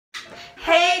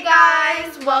Hey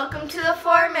guys, welcome to the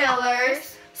Four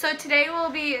Millers. So today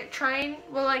we'll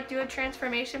do a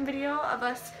transformation video of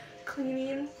us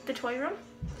cleaning the toy room.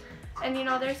 And you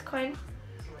know there's Quinn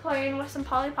playing with some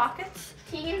Polly Pockets.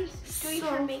 Tegan's doing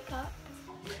her makeup.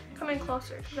 Come in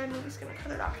closer because I know he's gonna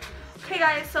cut it off. Okay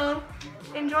guys, so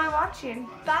enjoy watching.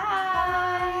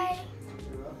 Bye.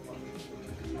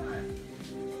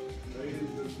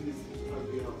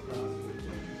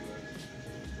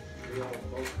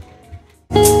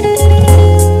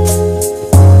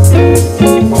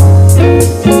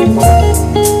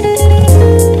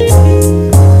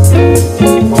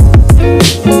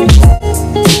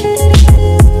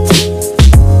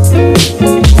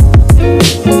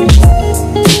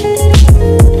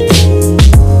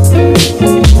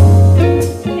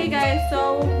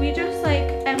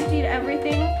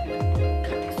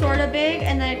 Big,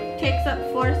 and then it takes up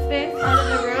floor space out of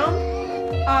the room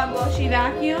while she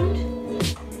vacuumed.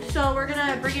 So we're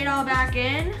gonna bring it all back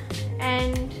in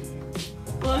and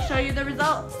we'll show you the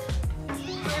results.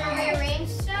 Rearrange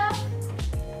stuff.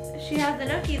 She has a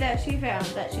nookie that she found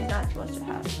that she's not supposed to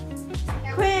have.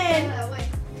 Yeah, Quinn!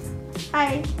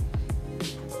 Hi.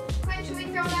 Quinn, should we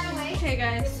throw that away? Okay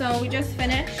guys, so we just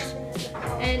finished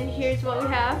and here's what we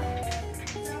have.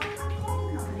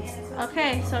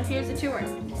 Okay, so here's the tour.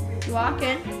 You walk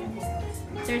in,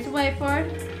 there's a whiteboard,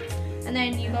 and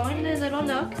then you go in the little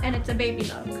nook, and it's a baby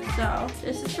nook. So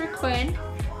this is for Quinn,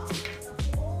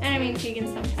 and I mean Tegan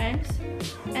sometimes.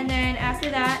 And then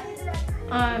after that,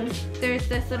 there's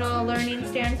this little learning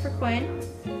stand for Quinn.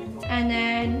 And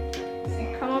then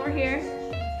you come over here,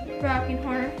 rocking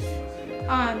horse.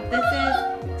 This is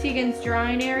Tegan's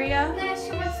drawing area.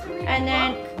 And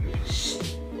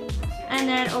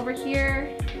then over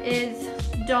here is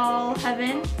doll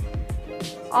heaven.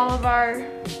 All of our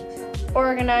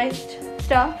organized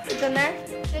stuff is in there.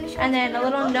 And then a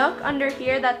little nook under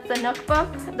here, that's the nook book.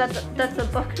 That's a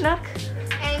book nook.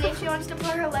 And if she wants to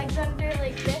put her legs under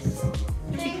like this,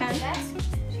 she can.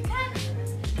 She can.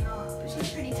 But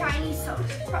she's pretty tiny, so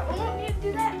she probably won't be able to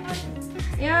do that.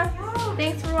 Yeah.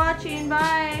 Thanks for watching.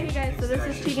 Bye. Hey guys, so this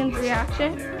is Tegan's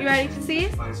reaction. You ready to see?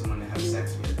 Find someone to have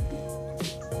sex with.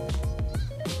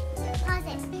 Pause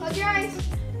it. Close your eyes.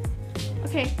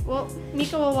 Okay, well,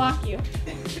 Mika will walk you,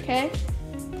 okay?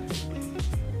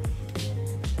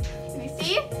 Can you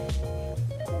see?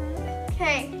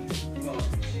 Okay.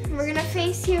 We're gonna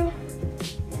face you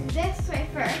this way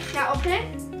first. Now open it.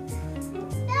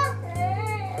 No.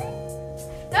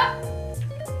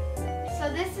 So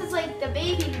this is like the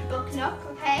baby book nook,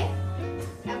 okay?